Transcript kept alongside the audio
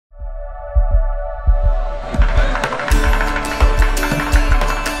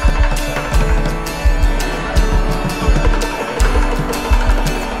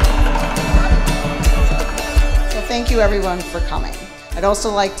thank you everyone for coming. I'd also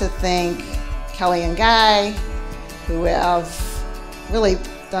like to thank Kelly and Guy, who have really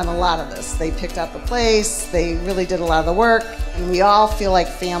done a lot of this. They picked out the place, they really did a lot of the work, and we all feel like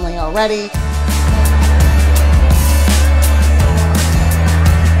family already.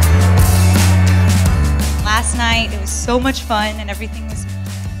 Last night, it was so much fun and everything was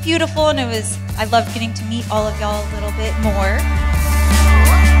beautiful, and I loved getting to meet all of y'all a little bit more.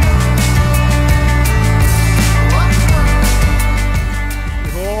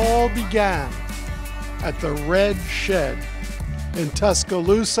 It all began at the Red Shed in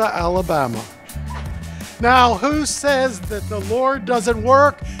Tuscaloosa, Alabama. Now, who says that the Lord doesn't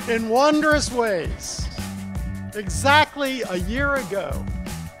work in wondrous ways? Exactly a year ago,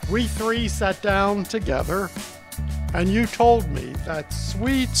 we three sat down together and you told me that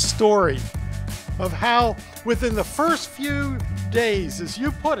sweet story of how within the first few days, as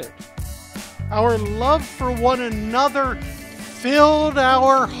you put it, our love for one another filled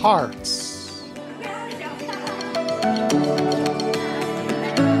our hearts.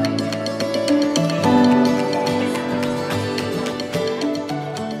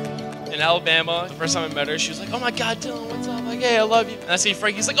 In Alabama, the first time I met her, she was like, "Oh my God, Dylan, what's up?" I'm like, "Hey, I love you." And I see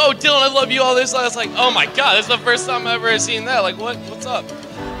Frankie's like, "Oh, Dylan, I love you." All this, I was like, "Oh my God, this is the first time I've ever seen that." Like, what's up?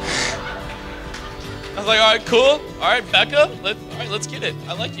 I was like, "All right, cool. All right, Becca, all right, let's get it.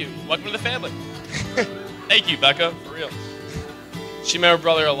 I like you. Welcome to the family." Thank you, Becca, for real. She made her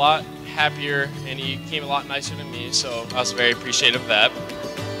brother a lot happier, and he came a lot nicer to me, so I was very appreciative of that.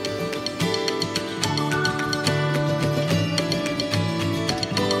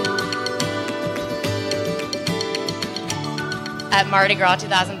 At Mardi Gras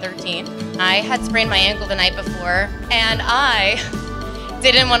 2013. I had sprained my ankle the night before, and I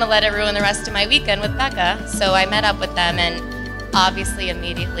didn't want to let it ruin the rest of my weekend with Becca, so I met up with them and obviously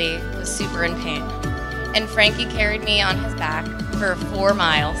immediately was super in pain. And Frankie carried me on his back for 4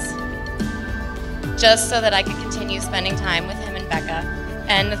 miles just so that I could continue spending time with him and Becca.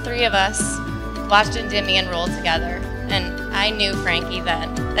 And the three of us watched Endymion roll together, and I knew, Frankie,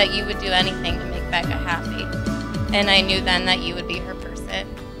 then that you would do anything to make Becca happy. And I knew then that you would be her person.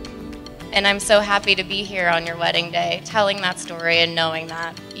 And I'm so happy to be here on your wedding day, telling that story and knowing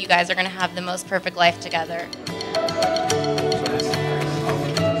that you guys are gonna have the most perfect life together.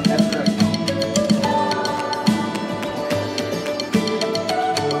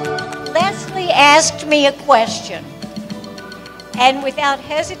 Leslie asked me a question, and without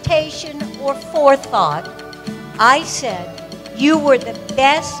hesitation or forethought, I said, "You were the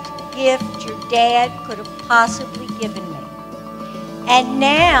best gift your dad could have possibly given me." And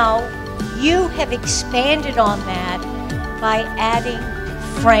now you have expanded on that by adding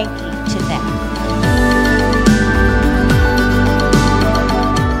Frankie to that.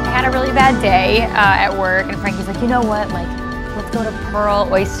 I had a really bad day at work, and Frankie's like, "You know what, like, let's go to Pearl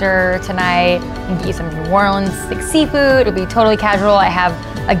Oyster tonight and get you some New Orleans like seafood. It'll be totally casual. I have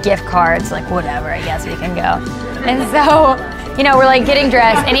a gift card, so like whatever, I guess we can go." And so, you know, we're like getting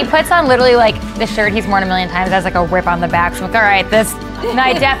dressed, and he puts on literally like the shirt he's worn a million times. It has like a rip on the back. So I'm like, all right, this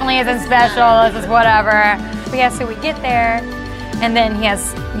night definitely isn't special. This is whatever. But yeah, so we get there, and then he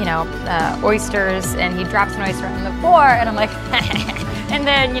has, you know, oysters, and he drops an oyster on the floor, and I'm like, and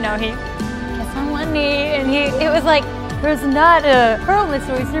then, you know, he gets on one knee, and it was like, "There's not a pearlless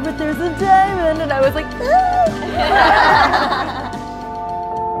oyster, but there's a diamond," and I was like, ah.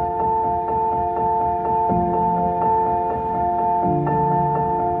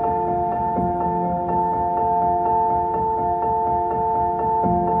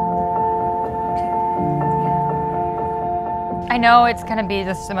 I know it's gonna be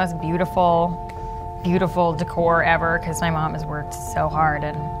just the most beautiful, beautiful decor ever because my mom has worked so hard,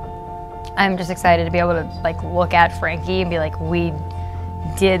 and I'm just excited to be able to like look at Frankie and be like, we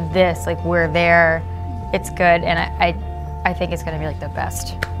did this, like we're there, it's good, and I think it's gonna be like the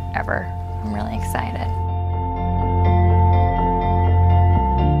best ever. I'm really excited.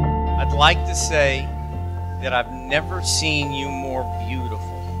 I'd like to say that I've never seen you more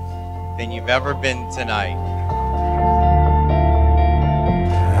beautiful than you've ever been tonight.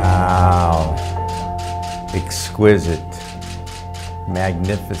 Wow. Exquisite.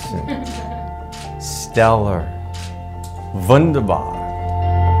 Magnificent. Stellar. Wunderbar.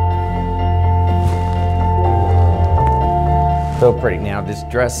 So pretty. Now this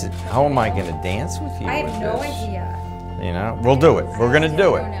dress, how am I going to dance with you? I have no idea. You know, we'll do it. We're going to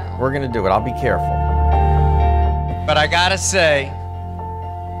do it. We're going to do it. I'll be careful. But I gotta say,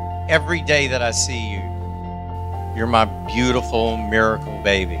 every day that I see you, you're my beautiful miracle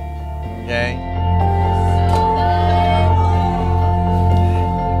baby, okay?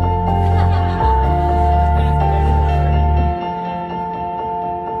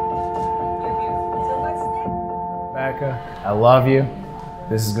 Becca. I love you.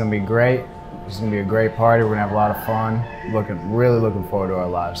 This is gonna be great. This is gonna be a great party. We're gonna have a lot of fun. Really looking forward to our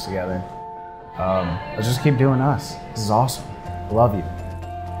lives together. Let's just keep doing us. This is awesome. I love you.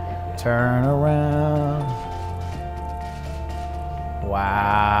 Turn around.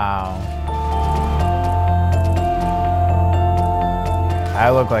 Wow. I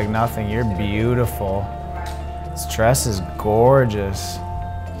look like nothing. You're beautiful. This dress is gorgeous.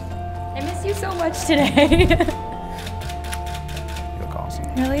 I miss you so much today. You look awesome.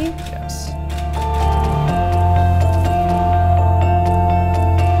 Really? Yes.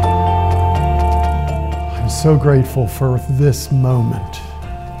 I'm so grateful for this moment,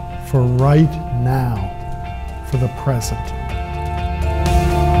 for right now, for the present.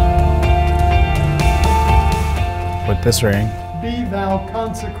 With this ring, Be thou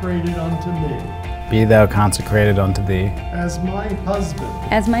consecrated unto me be thou consecrated unto thee as my husband,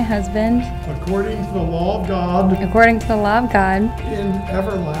 As my husband, according to the law of God, according to the law of God, in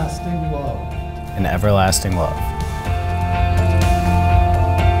everlasting love. in everlasting love.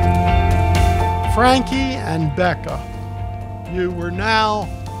 Frankie and Becca, you were now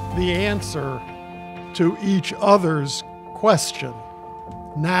the answer to each other's question,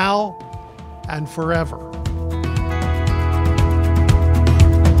 now and forever.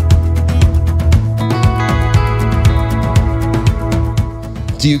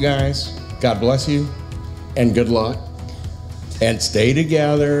 To you guys, God bless you and good luck. And stay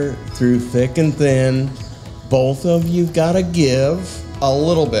together through thick and thin. Both of you've got to give a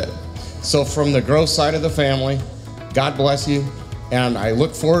little bit. So from the gross side of the family, God bless you. And I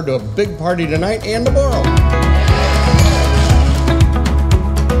look forward to a big party tonight and tomorrow.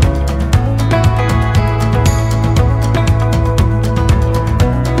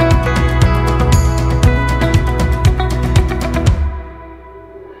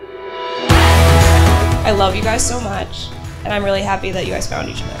 I love you guys so much, and I'm really happy that you guys found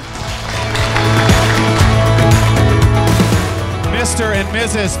each other. Mr. and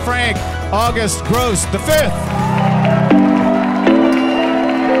Mrs. Frank August Gross the Fifth.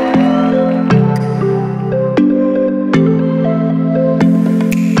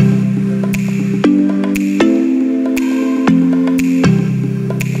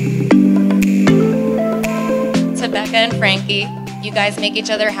 To Becca and Frankie, you guys make each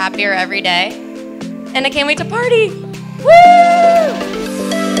other happier every day. And I can't wait to party! Woo!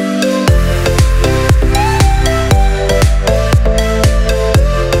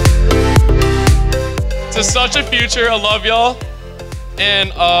 To such a future, I love y'all.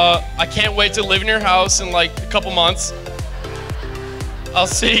 And I can't wait to live in your house in like a couple months. I'll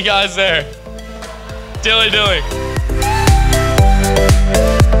see you guys there. Dilly dilly.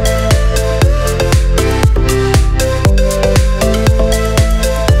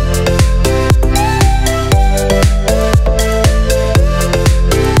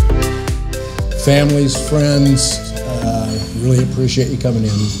 Families, friends, really appreciate you coming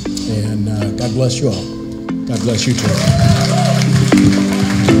in. And God bless you all. God bless you too.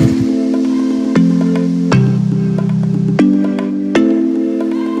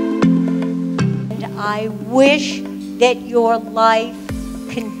 I wish that your life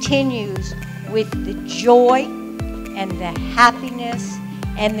continues with the joy and the happiness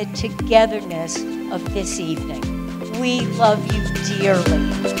and the togetherness of this evening. We love you dearly.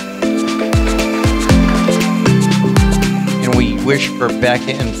 And we wish for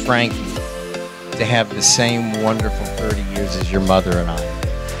Becca and Frankie to have the same wonderful 30 years as your mother and I.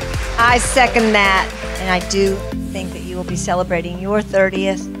 I second that, and I do think that you will be celebrating your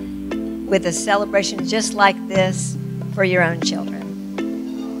 30th with a celebration just like this for your own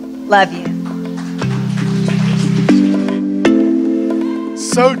children. Love you.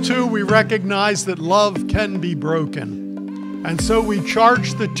 So too we recognize that love can be broken. And so we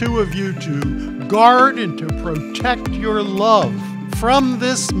charge the two of you to guard and to protect your love from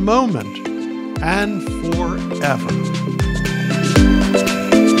this moment and forever.